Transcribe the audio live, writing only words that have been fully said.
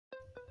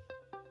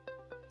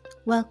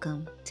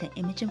Welcome to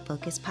Image and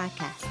Focus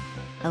Podcast,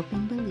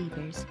 helping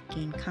believers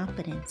gain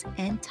confidence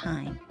and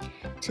time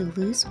to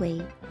lose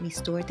weight,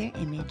 restore their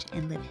image,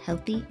 and live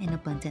healthy and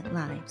abundant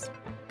lives.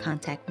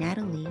 Contact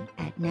Natalie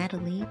at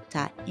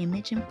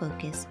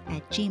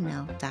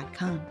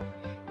natalie.imageandfocus@gmail.com.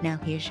 Now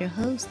here's your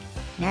host,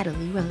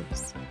 Natalie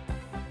Rose.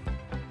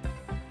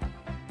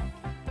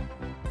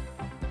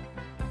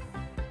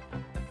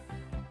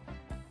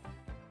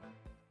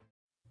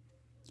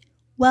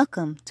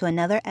 Welcome to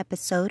another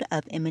episode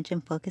of Image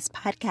and Focus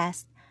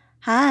Podcast.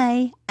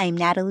 Hi, I'm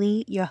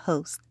Natalie, your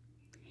host.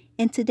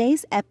 In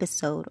today's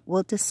episode,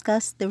 we'll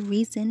discuss the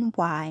reason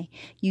why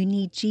you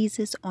need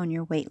Jesus on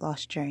your weight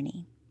loss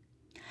journey.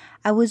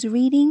 I was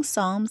reading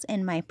Psalms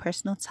in my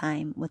personal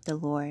time with the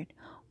Lord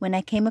when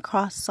I came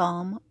across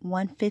Psalm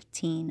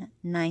 115,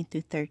 9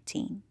 through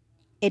 13.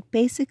 It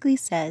basically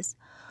says,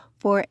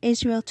 "For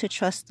Israel to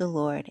trust the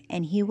Lord,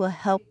 and he will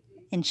help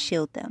and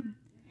shield them.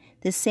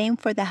 The same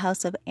for the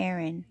house of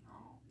Aaron,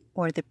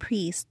 or the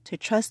priest, to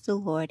trust the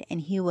Lord, and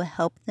he will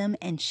help them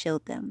and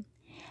shield them."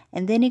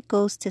 And then it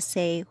goes to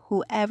say,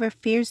 "Whoever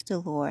fears the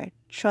Lord,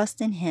 trust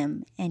in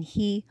him, and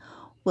he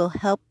will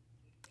help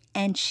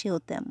and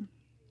shield them."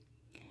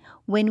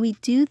 When we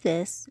do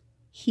this,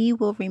 he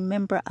will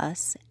remember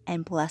us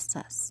and bless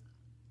us.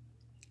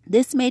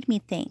 This made me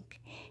think,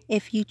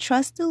 if you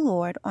trust the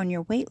Lord on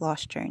your weight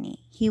loss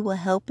journey, he will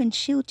help and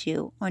shield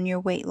you on your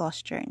weight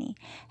loss journey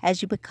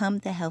as you become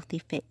the healthy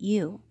fit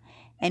you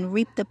and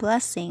reap the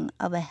blessing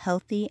of a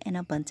healthy and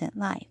abundant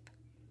life.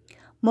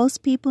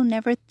 Most people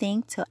never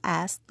think to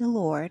ask the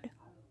Lord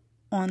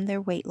on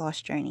their weight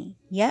loss journey,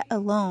 yet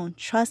alone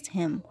trust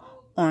him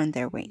on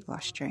their weight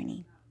loss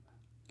journey.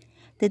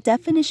 The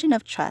definition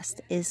of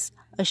trust is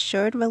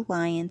assured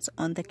reliance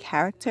on the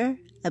character,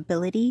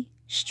 ability,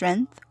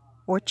 strength,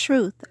 or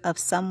truth of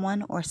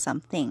someone or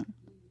something.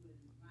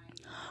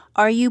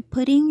 Are you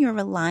putting your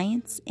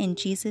reliance in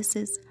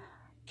Jesus'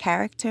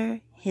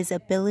 character, his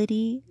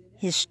ability,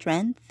 his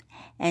strength,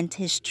 and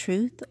his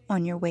truth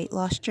on your weight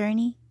loss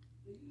journey?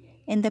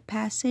 In the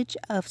passage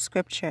of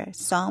Scripture,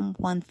 Psalm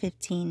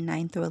 115,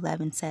 9 through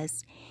 11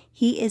 says,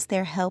 "He is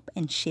their help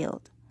and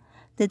shield."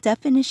 The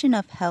definition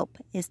of help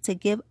is to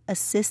give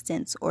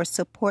assistance or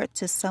support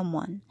to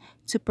someone,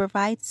 to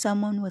provide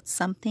someone with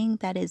something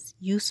that is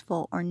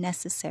useful or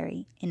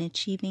necessary in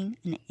achieving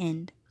an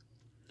end.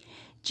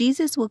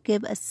 Jesus will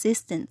give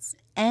assistance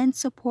and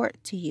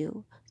support to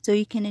you so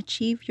you can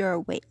achieve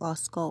your weight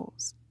loss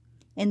goals.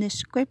 In the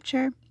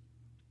scripture,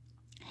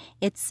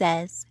 it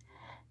says,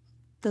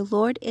 "The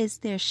Lord is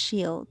their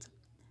shield."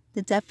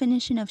 The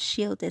definition of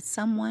shield is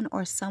someone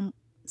or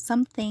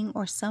something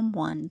or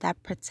someone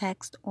that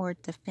protects or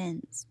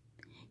defends.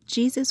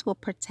 Jesus will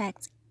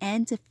protect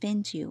and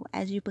defend you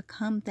as you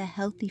become the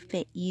healthy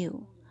fit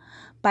you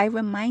by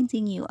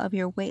reminding you of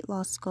your weight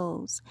loss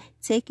goals,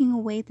 taking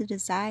away the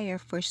desire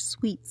for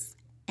sweets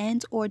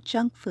and or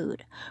junk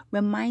food,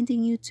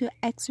 reminding you to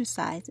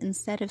exercise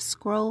instead of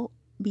scrolling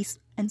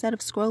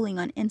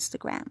on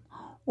Instagram,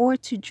 or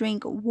to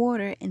drink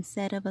water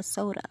instead of a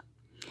soda.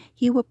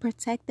 He will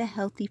protect the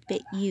healthy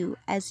fit you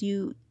as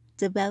you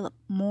develop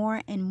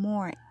more and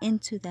more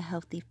into the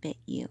healthy fit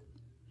you,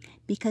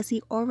 because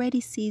he already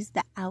sees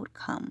the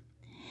outcome,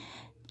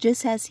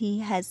 just as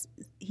he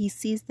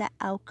sees the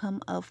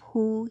outcome of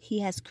who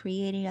he has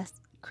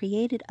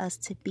created us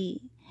to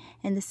be.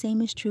 And the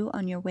same is true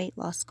on your weight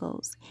loss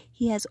goals.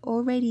 He has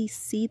already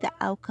seen the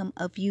outcome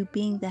of you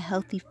being the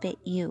healthy fit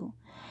you.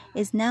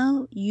 Is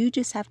now you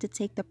just have to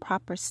take the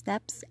proper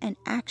steps and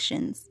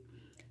actions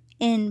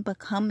in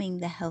becoming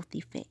the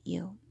healthy fit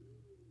you.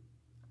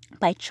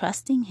 By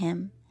trusting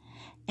him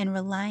and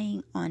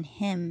relying on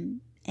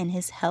him and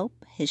his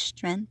help, his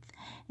strength,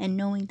 and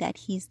knowing that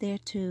he's there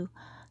to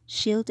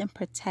shield and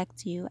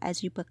protect you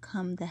as you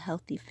become the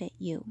healthy fit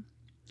you.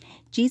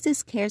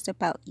 Jesus cares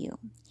about you.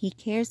 He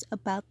cares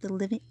about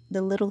the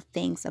little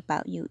things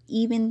about you,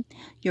 even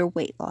your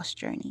weight loss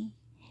journey.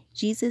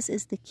 Jesus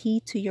is the key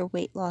to your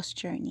weight loss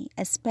journey,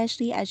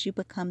 especially as you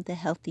become the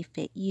healthy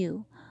fit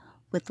you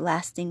with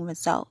lasting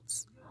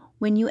results.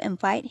 When you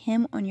invite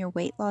him on your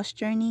weight loss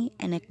journey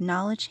and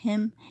acknowledge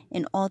him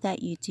in all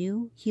that you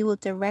do, he will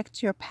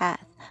direct your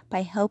path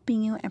by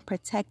helping you and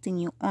protecting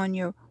you on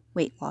your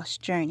weight loss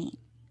journey.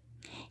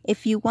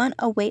 If you want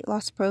a weight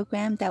loss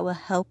program that will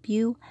help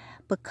you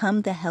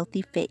become the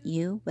healthy fit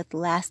you with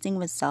lasting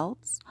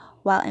results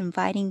while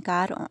inviting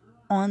God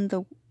on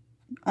the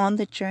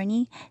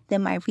journey,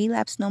 then my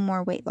Relapse No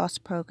More weight loss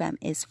program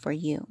is for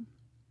you.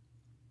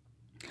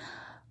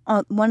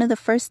 One of the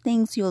first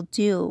things you'll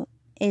do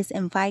is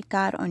invite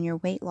God on your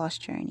weight loss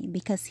journey,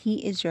 because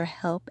he is your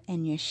help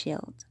and your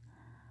shield.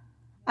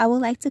 I would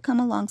like to come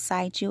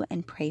alongside you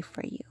and pray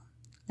for you.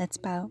 Let's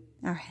bow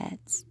our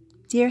heads.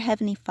 Dear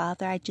Heavenly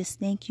Father, I just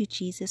thank you,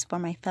 Jesus, for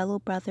my fellow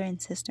brother and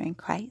sister in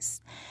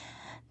Christ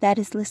that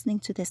is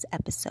listening to this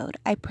episode.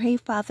 I pray,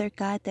 Father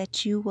God,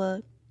 that you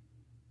will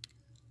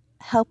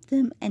help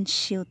them and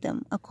shield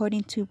them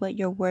according to what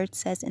your word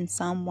says in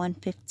Psalm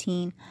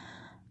 115,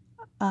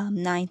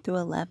 9 through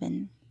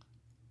 11.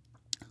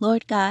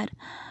 Lord God,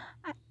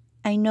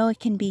 I know it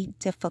can be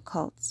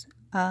difficult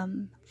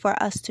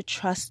for us to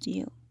trust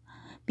you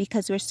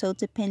because we're so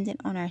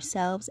dependent on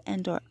ourselves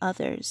and or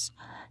others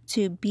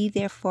to be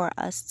there for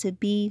us, to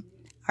be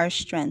our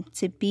strength,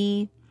 to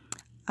be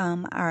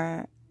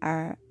our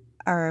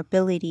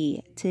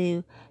ability,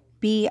 to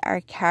be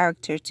our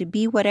character, to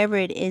be whatever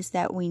it is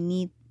that we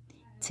need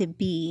to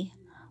be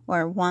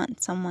or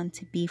want someone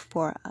to be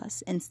for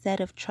us, instead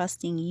of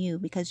trusting you,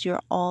 because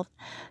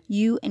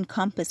you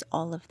encompass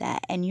all of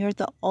that, and you're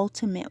the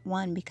ultimate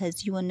one,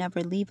 because you will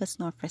never leave us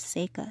nor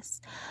forsake us.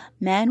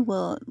 Man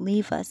will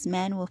leave us,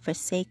 man will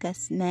forsake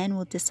us, man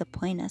will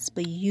disappoint us,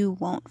 but you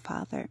won't,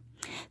 Father.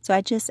 So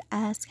I just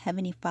ask,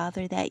 Heavenly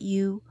Father, that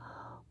you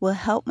will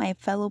help my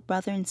fellow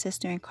brother and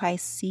sister in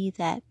Christ see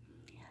that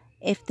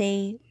if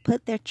they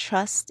put their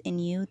trust in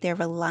you, their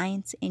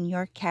reliance in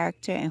your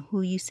character and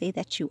who you say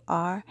that you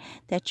are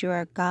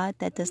a God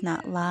that does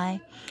not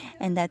lie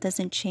and that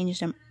doesn't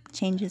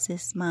changes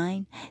his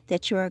mind,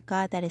 that you are a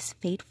God that is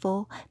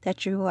faithful,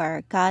 that you are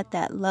a God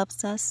that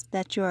loves us,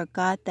 that you are a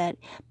God that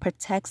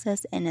protects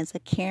us and is a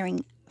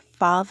caring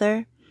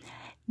Father,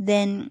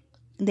 then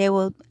they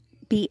will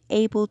be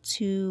able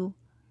to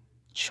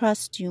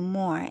trust you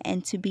more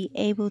and to be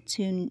able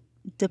to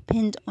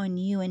depend on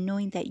you, and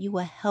knowing that you will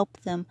help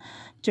them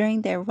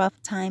during their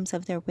rough times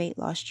of their weight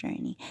loss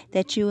journey,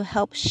 that you will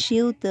help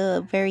shield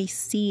the very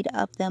seed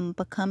of them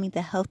becoming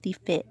the healthy,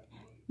 fit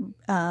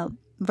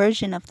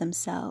version of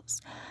themselves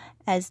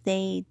as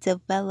they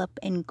develop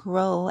and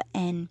grow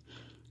and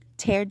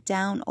tear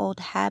down old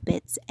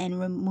habits and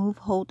remove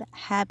old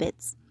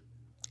habits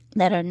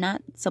that are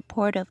not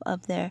supportive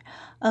of the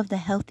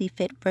healthy,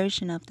 fit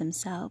version of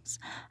themselves.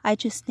 I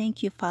just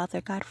thank you, Father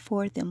God,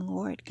 for them,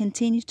 Lord.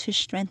 Continue to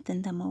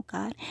strengthen them, oh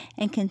God,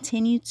 and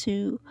continue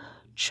to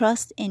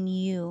trust in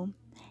you,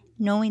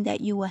 knowing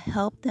that you will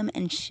help them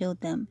and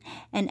shield them.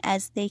 And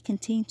as they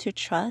continue to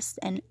trust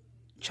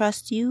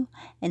you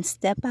and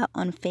step out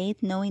on faith,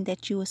 knowing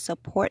that you will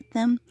support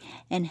them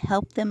and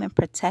help them and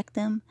protect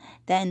them,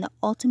 that in the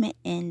ultimate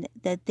end,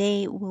 that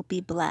they will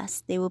be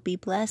blessed. They will be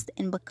blessed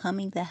in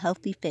becoming the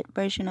healthy, fit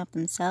version of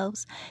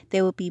themselves.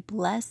 They will be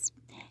blessed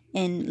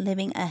in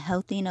living a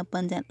healthy and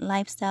abundant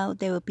lifestyle.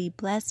 They will be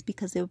blessed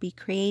because they will be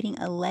creating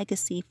a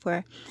legacy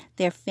for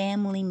their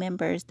family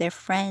members, their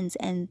friends,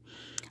 and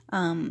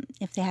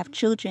if they have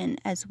children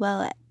as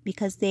well,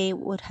 because they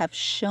would have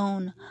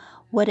shown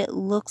what it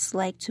looks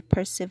like to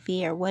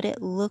persevere, what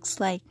it looks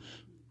like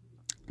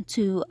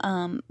to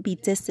be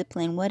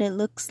disciplined, what it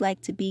looks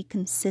like to be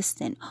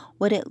consistent,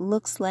 what it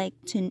looks like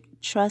to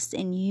trust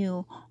in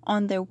you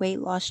on their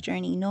weight loss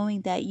journey,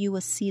 knowing that you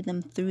will see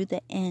them through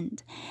the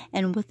end.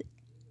 And with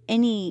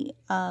any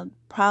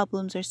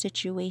problems or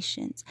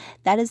situations,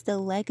 that is the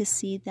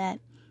legacy that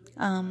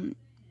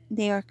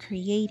they are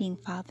creating,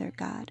 Father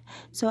God.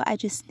 So I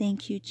just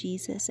thank you,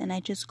 Jesus, and I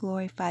just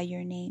glorify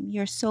your name.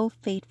 You're so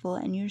faithful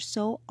and you're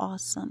so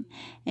awesome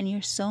and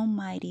you're so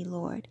mighty,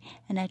 Lord.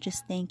 And I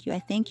just thank you. I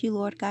thank you,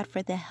 Lord God,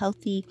 for the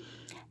healthy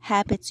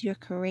habits you're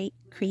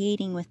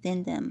creating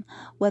within them,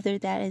 whether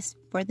that is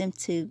for them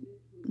to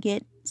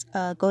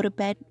go to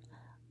bed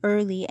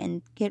early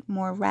and get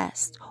more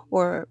rest,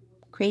 or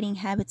creating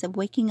habits of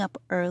waking up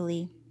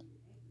early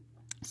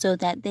so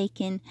that they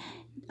can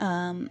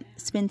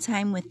spend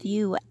time with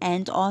you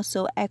and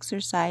also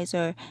exercise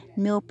or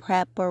meal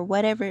prep or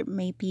whatever it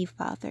may be,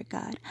 Father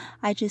God.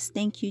 I just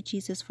thank you,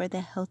 Jesus, for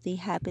the healthy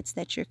habits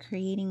that you're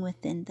creating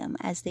within them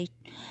as they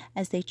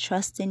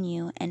trust in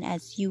you and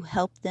as you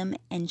help them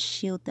and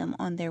shield them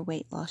on their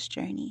weight loss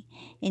journey.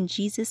 In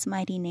Jesus'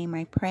 mighty name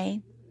I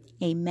pray.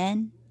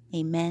 Amen,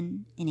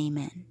 amen, and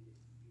amen.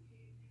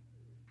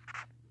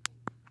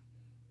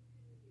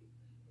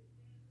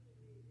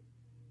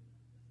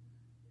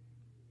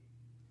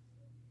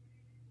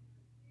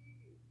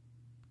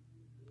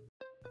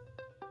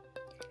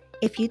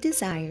 If you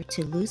desire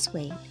to lose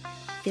weight,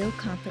 feel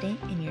confident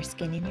in your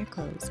skin and your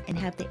clothes, and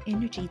have the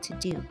energy to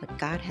do what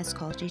God has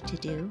called you to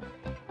do,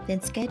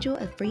 then schedule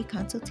a free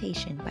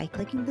consultation by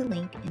clicking the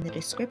link in the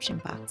description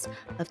box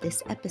of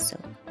this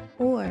episode,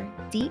 or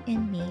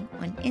DM me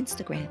on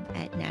Instagram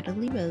at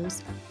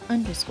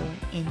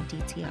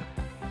NatalieRose_NDTR.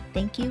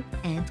 Thank you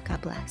and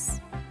God bless.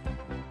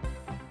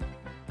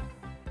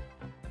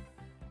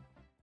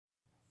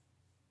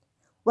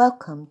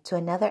 Welcome to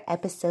another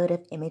episode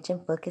of Image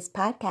and Focus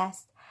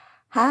Podcast.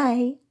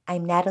 Hi,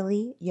 I'm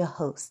Natalie, your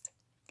host.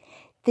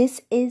 This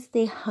is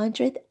the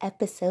 100th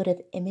episode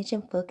of Image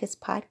and Focus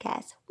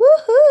Podcast.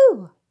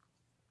 Woohoo!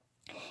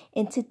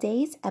 In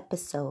today's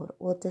episode,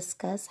 we'll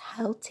discuss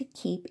how to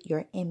keep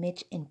your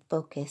image in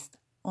focus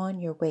on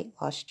your weight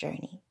loss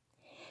journey.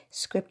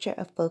 Scripture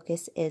of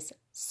focus is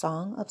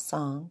Song of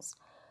Songs,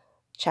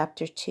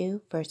 chapter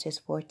 2, verses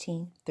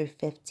 14 through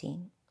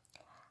 15.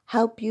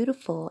 How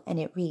beautiful, and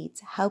it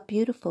reads, how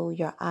beautiful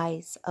your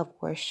eyes of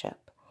worship,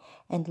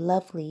 and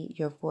lovely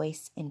your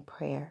voice in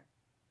prayer.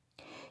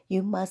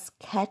 You must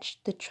catch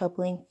the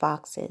troubling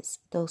foxes,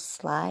 those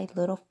sly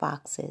little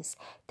foxes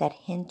that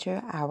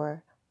hinder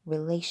our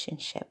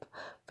relationship,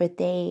 for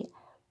they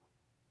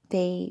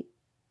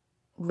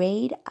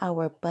raid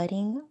our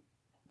budding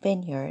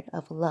vineyard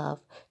of love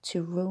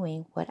to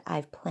ruin what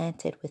I've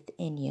planted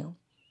within you.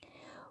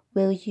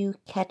 Will you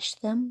catch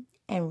them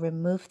and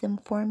remove them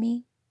for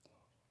me?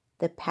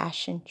 The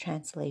Passion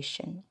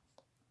Translation.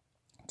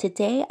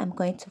 Today I'm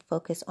going to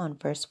focus on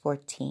verse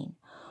 14,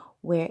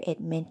 where it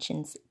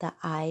mentions the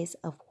eyes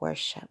of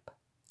worship.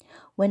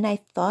 When I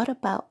thought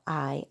about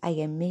eye, I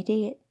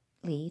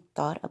immediately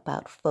thought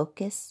about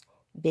focus,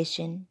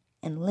 vision,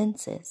 and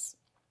lenses.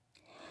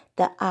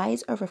 The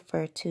eyes are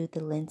referred to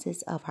the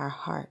lenses of our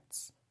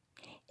hearts.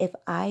 If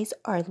eyes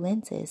are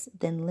lenses,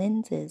 then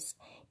lenses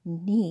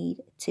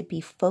need to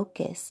be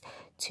focused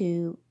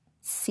to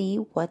see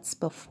what's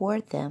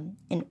before them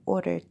in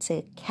order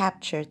to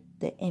capture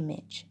the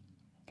image.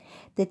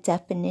 The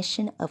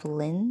definition of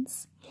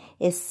lens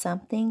is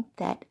something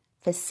that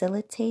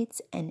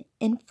facilitates and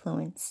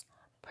influences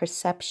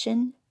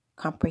perception,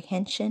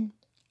 comprehension,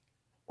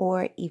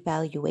 or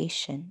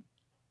evaluation.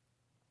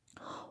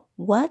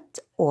 What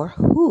or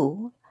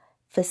who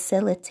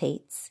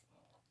facilitates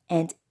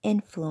and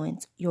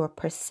influence your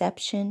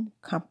perception,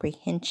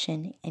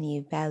 comprehension, and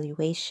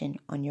evaluation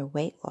on your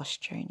weight loss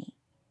journey,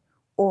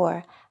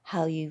 or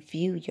how you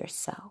view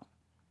yourself?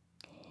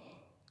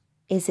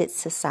 Is it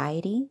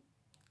society?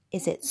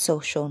 Is it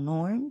social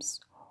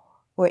norms?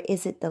 Or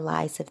is it the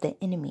lies of the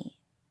enemy?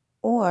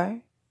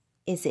 Or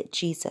is it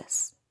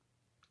Jesus?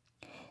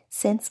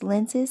 Since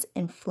lenses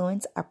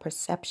influence our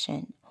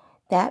perception,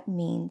 that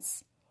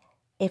means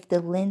if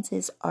the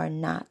lenses are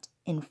not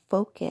in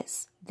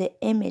focus, the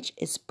image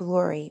is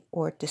blurry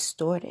or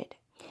distorted,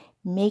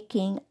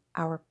 making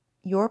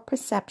your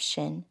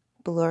perception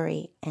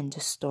blurry and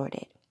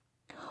distorted.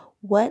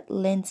 What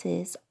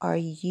lenses are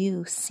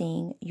you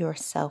seeing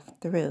yourself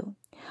through?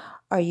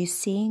 Are you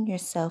seeing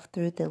yourself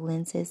through the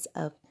lenses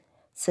of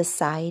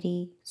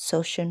society,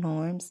 social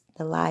norms,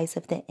 the lies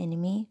of the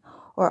enemy?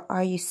 Or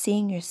are you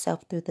seeing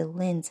yourself through the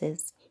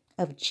lenses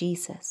of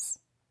Jesus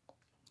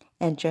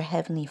and your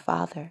Heavenly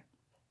Father?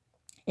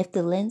 If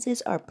the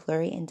lenses are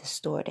blurry and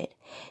distorted,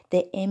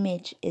 the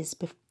image is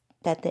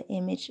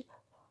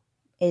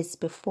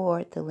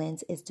before the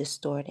lens is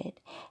distorted,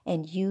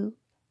 and you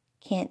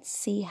can't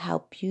see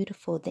how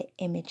beautiful the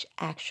image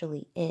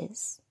actually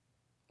is.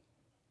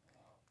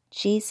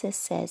 Jesus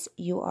says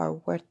you are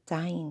worth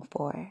dying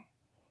for.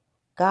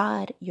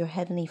 God, your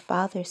Heavenly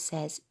Father,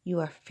 says you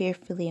are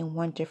fearfully and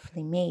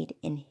wonderfully made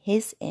in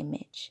His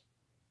image.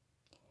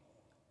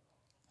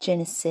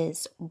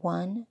 Genesis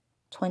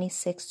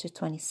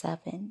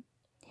 1:26-27.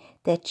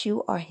 That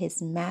you are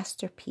His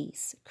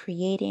masterpiece,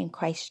 created in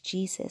Christ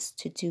Jesus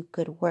to do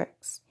good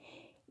works.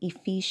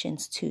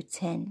 Ephesians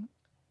 2:10.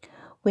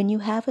 When you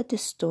have a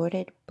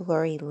distorted,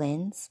 blurry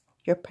lens,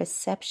 your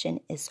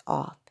perception is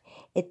off.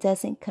 It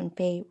doesn't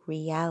convey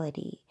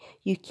reality.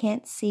 You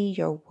can't see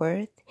your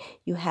worth.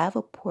 You have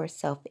a poor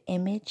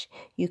self-image.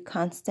 You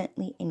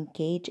constantly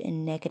engage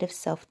in negative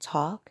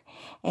self-talk,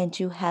 and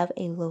you have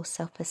a low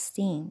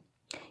self-esteem.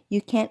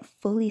 You can't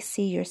fully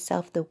see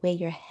yourself the way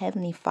your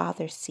Heavenly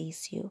Father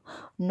sees you,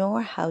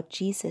 nor how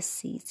Jesus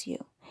sees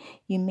you.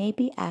 You may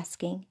be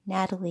asking,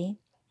 Natalie,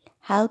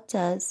 how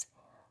does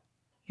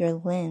your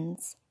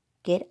lens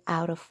get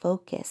out of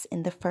focus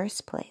in the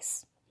first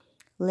place?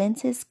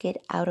 Lenses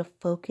get out of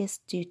focus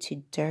due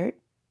to dirt,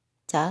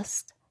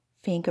 dust,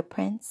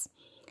 fingerprints,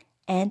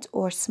 and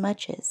or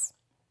smudges.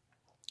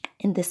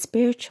 In the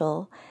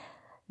spiritual,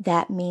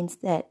 that means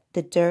that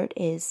the dirt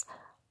is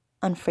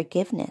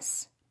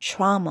unforgiveness,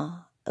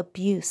 trauma,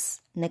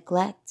 abuse,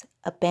 neglect,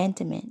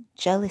 abandonment,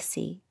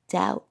 jealousy,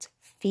 doubt,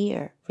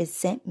 fear,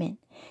 resentment,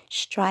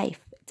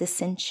 strife,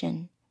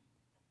 dissension,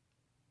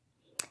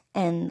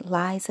 and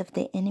lies of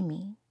the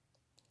enemy.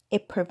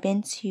 It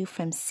prevents you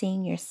from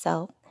seeing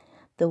yourself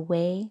the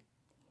way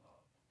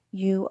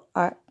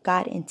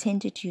God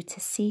intended you to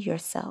see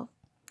yourself,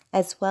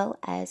 as well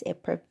as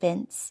it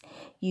prevents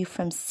you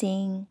from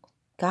seeing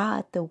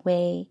God the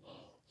way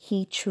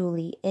He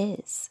truly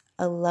is,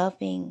 a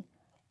loving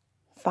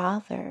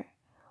Father,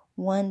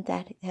 one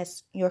that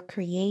has your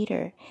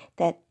Creator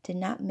that did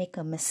not make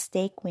a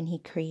mistake when He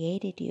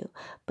created you,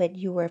 but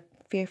you were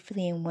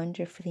fearfully and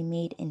wonderfully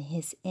made in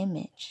His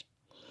image.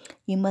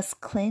 You must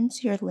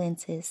cleanse your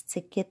lenses to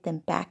get them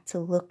back to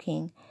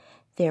looking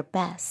their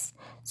best,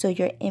 so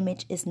your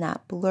image is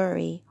not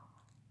blurry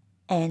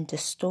and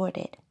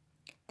distorted.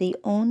 The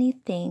only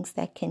things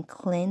that can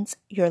cleanse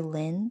your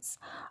lens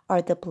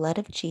are the blood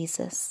of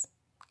Jesus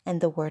and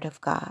the Word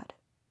of God.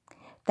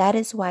 That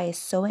is why it's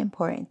so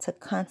important to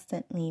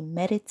constantly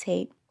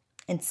meditate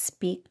and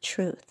speak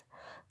truth,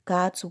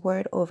 God's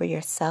Word over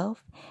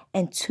yourself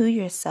and to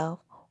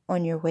yourself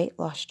on your weight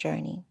loss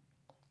journey.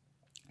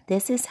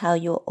 This is how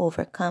you'll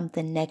overcome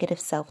the negative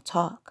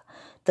self-talk,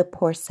 the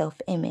poor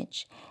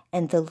self-image,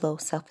 and the low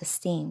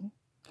self-esteem.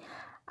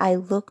 I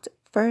looked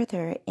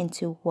further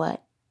into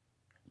what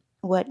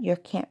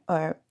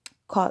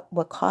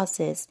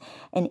causes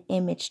an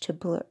image to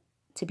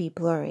be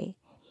blurry.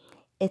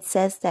 It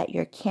says that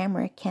your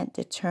camera can't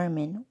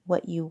determine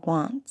what you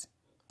want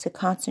to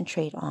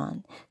concentrate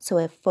on, so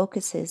it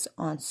focuses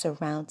on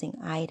surrounding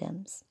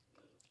items.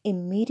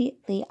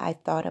 Immediately I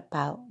thought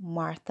about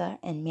Martha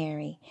and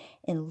Mary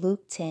in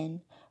Luke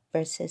 10,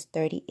 verses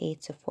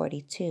 38 to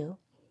 42.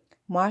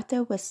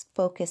 Martha was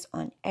focused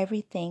on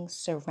everything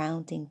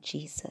surrounding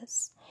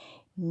Jesus.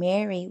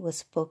 Mary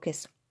was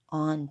focused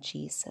on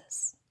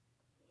Jesus.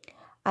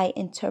 I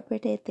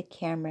interpreted the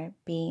camera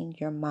being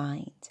your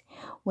mind.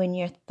 When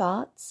your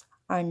thoughts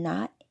are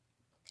not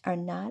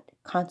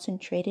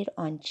concentrated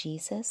on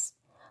Jesus,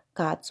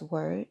 God's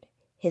word,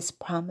 his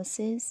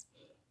promises,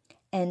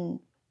 and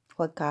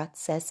what God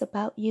says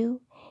about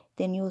you,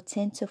 then you'll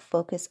tend to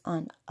focus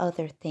on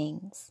other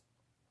things.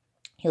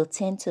 You'll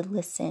tend to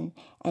listen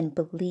and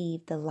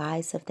believe the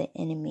lies of the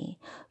enemy.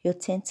 You'll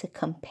tend to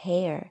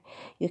compare.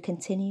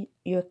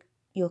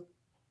 You'll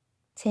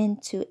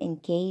tend to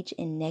engage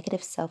in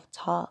negative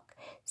self-talk,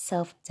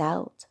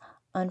 self-doubt,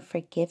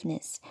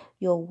 unforgiveness.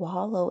 You'll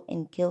wallow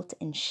in guilt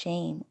and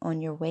shame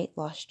on your weight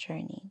loss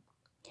journey.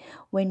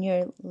 When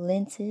your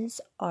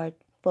lenses are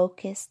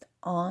focused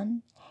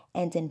on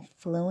and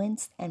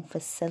influenced and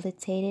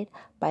facilitated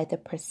by the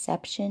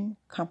perception,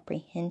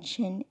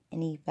 comprehension,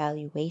 and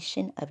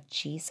evaluation of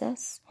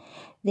Jesus,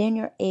 then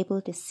you're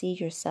able to see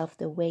yourself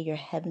the way your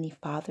Heavenly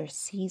Father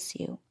sees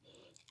you,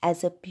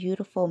 as a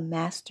beautiful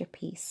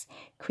masterpiece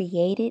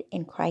created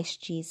in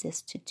Christ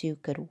Jesus to do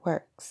good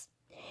works.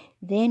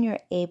 Then you're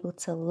able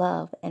to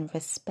love and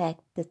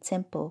respect the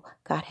temple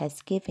God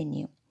has given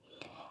you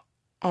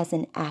as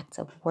an act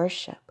of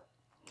worship.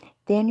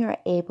 Then you'll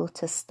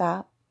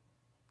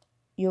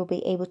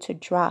be able to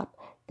drop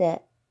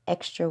the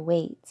extra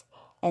weight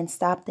and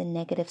stop the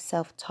negative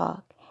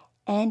self-talk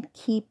and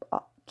keep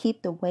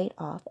the weight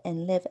off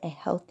and live a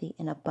healthy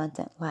and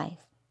abundant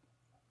life.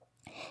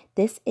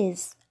 This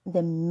is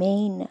the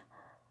main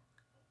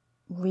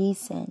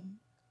reason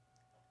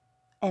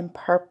and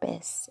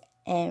purpose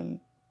and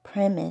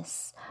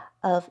premise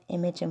of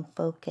Image and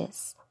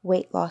Focus,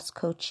 weight loss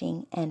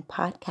coaching, and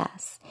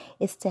podcasts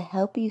is to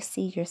help you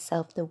see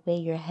yourself the way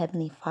your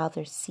Heavenly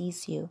Father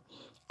sees you,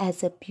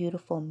 as a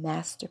beautiful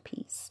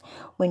masterpiece.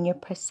 When your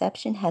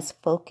perception has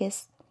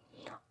focused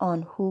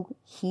on who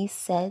He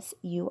says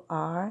you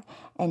are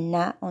and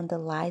not on the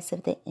lies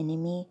of the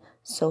enemy,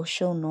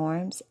 social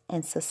norms,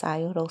 and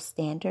societal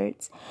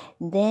standards,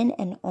 then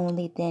and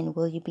only then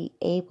will you be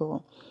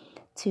able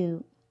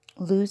to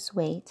lose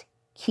weight,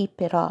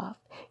 keep it off.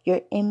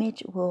 Your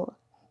image will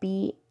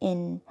be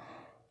in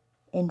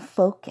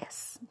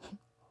focus.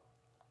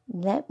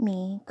 Let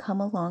me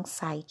come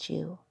alongside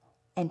you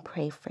and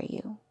pray for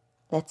you.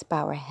 Let's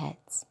bow our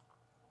heads.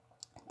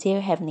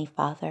 Dear Heavenly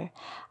Father,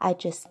 I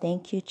just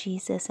thank you,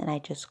 Jesus, and I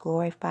just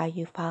glorify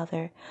you,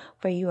 Father,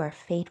 for you are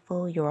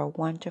faithful, you are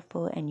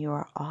wonderful, and you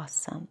are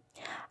awesome.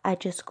 I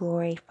just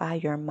glorify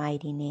your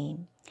mighty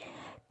name.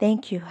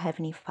 Thank you,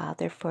 Heavenly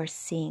Father, for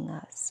seeing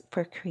us,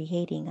 for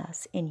creating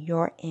us in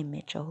your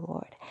image, O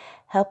Lord.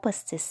 Help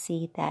us to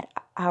see that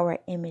our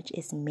image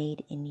is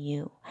made in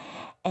you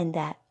and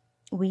that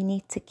we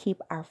need to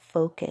keep our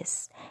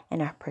focus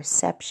and our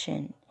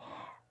perception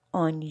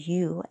on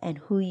you and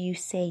who you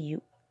say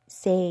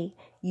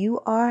you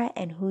are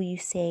and who you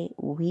say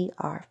we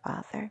are,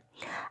 Father.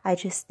 I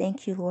just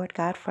thank you, Lord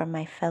God, for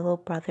my fellow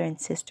brother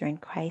and sister in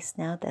Christ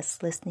now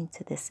that's listening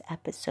to this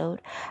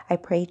episode. I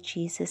pray,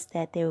 Jesus,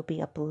 that they will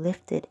be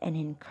uplifted and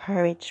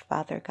encouraged,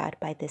 Father God,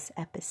 by this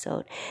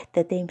episode,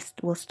 that they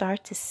will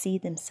start to see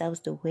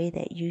themselves the way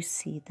that you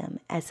see them,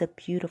 as a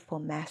beautiful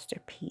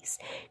masterpiece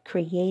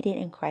created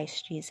in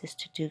Christ Jesus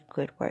to do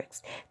good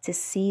works, to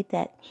see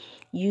that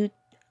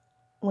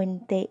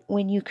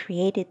when you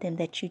created them,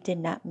 that you did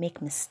not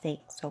make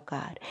mistakes, oh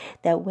God,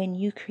 that when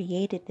you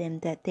created them,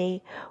 that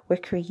they were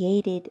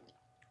created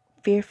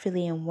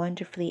fearfully and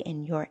wonderfully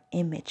in your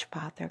image,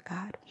 Father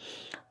God.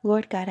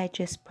 Lord God, I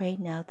just pray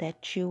now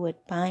that you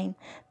would bind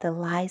the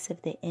lies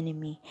of the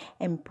enemy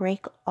and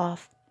break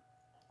off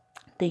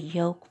the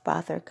yoke,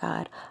 Father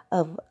God,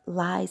 of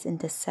lies and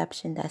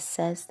deception that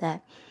says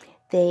that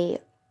they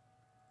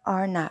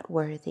are not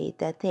worthy,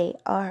 that they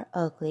are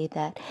ugly,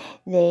 that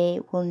they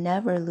will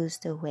never lose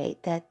the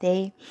weight, that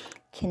they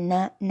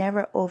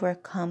never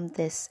overcome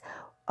this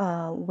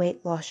weight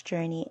loss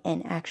journey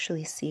and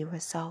actually see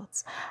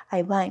results.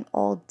 I bind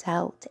all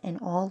doubt and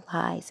all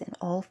lies and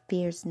all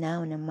fears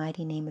now in the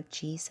mighty name of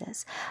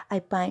Jesus.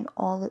 I bind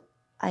all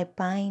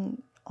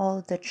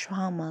of the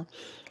trauma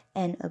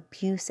and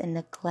abuse and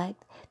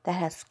neglect that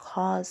has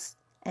caused,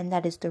 and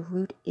that is the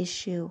root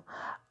issue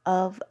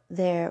of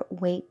their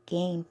weight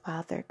gain,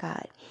 Father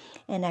God.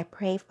 And I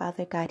pray,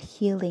 Father God,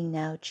 healing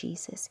now,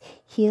 Jesus,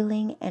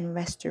 healing and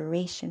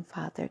restoration,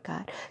 Father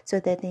God, so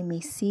that they may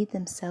see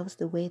themselves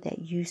the way that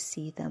you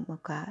see them, oh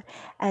God,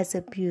 as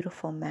a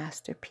beautiful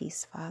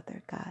masterpiece,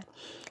 Father God.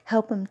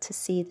 Help them to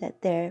see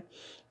that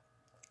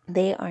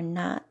they are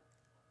not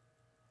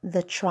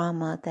the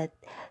trauma that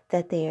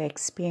they are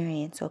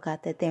experiencing, oh God,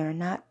 that they are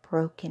not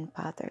broken,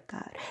 Father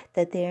God,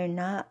 that they are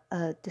not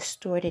a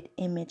distorted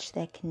image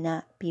that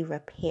cannot be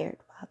repaired,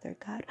 Father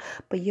God,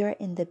 but you're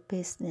in the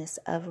business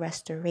of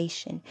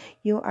restoration.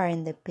 You are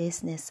in the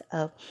business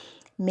of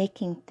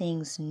making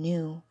things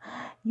new.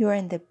 You're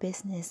in the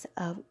business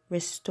of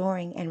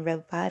restoring and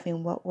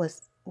reviving what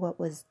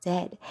was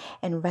dead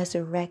and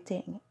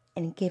resurrecting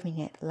and giving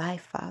it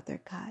life,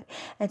 Father God.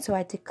 And so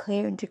I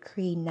declare and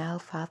decree now,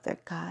 Father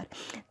God,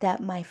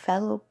 that my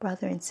fellow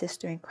brother and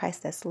sister in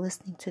Christ that's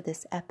listening to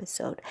this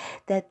episode,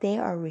 that they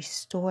are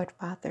restored,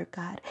 Father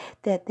God,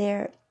 that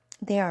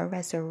they are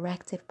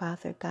resurrected,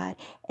 Father God,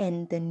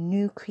 and the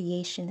new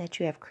creation that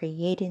you have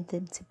created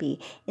them to be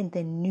in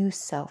the new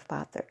self,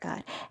 Father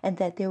God, and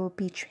that they will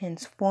be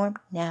transformed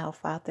now,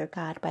 Father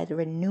God, by the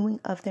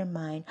renewing of their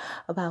mind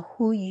about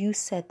who you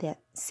say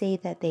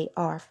that they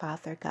are,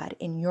 Father God,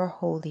 in your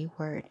holy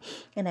word.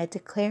 And I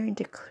declare and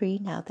decree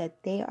now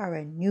that they are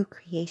a new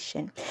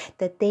creation,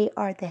 that they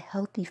are the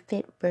healthy,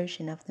 fit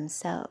version of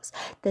themselves,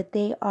 that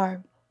they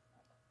are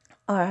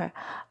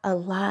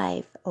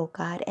alive, oh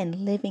God,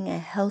 and living a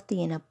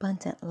healthy and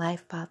abundant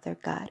life, Father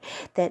God,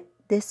 that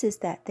this is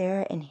that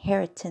their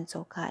inheritance,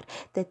 oh God,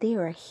 that they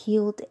are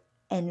healed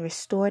and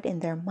restored in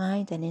their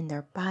mind and in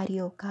their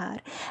body, oh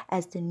God,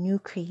 as the new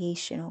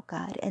creation, oh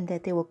God, and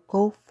that they will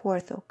go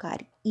forth, oh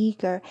God,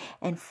 eager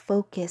and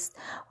focused,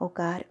 oh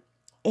God,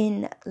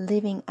 in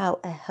living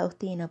out a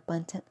healthy and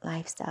abundant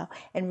lifestyle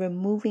and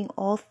removing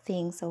all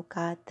things, oh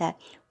God, that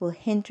will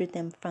hinder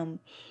them from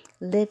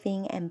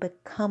living and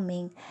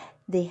becoming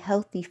the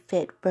healthy,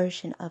 fit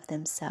version of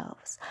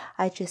themselves.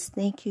 I just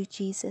thank you,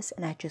 Jesus,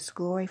 and I just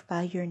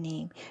glorify your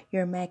name.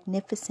 You're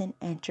magnificent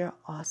and you're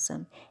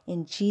awesome.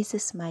 In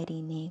Jesus'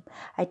 mighty name,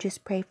 I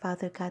just pray,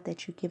 Father God,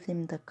 that you give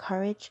them the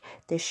courage,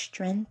 the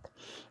strength,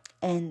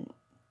 and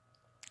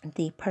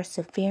the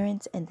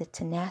perseverance and the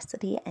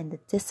tenacity and the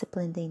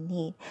discipline they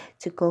need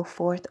to go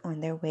forth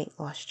on their weight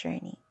loss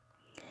journey.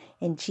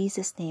 In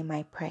Jesus' name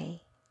I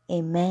pray.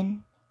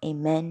 Amen,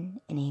 amen,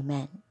 and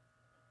amen.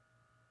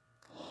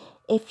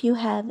 If you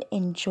have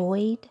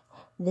enjoyed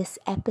this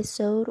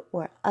episode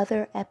or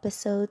other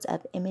episodes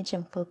of Image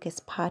and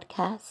Focus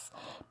podcasts,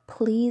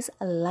 please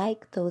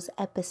like those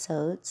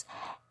episodes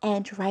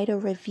and write a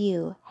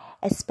review,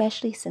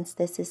 especially since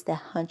this is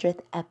the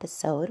 100th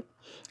episode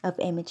of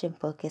Image and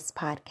Focus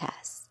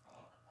podcasts.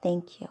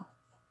 Thank you.